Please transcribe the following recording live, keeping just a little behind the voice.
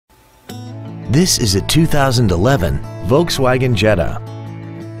This is a 2011 Volkswagen Jetta.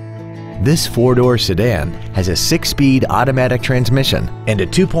 This four-door sedan has a 6-speed automatic transmission and a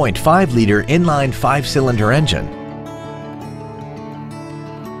 2.5-liter inline 5-cylinder engine.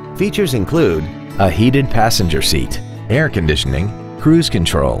 Features include a heated passenger seat, air conditioning, cruise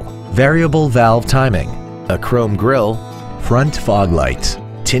control, variable valve timing, a chrome grille, front fog lights,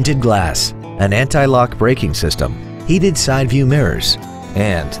 tinted glass, an anti-lock braking system, heated side view mirrors,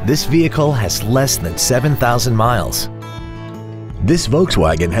 and this vehicle has less than 7,000 miles. This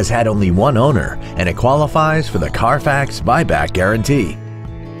Volkswagen has had only one owner and it qualifies for the Carfax buyback guarantee.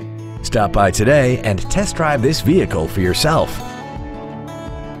 Stop by today and test drive this vehicle for yourself.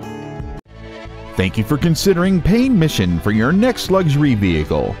 Thank you for considering Payne Mission for your next luxury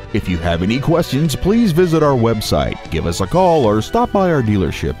vehicle. If you have any questions, please visit our website, give us a call, or stop by our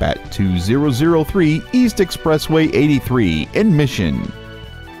dealership at 2003 East Expressway 83 in Mission.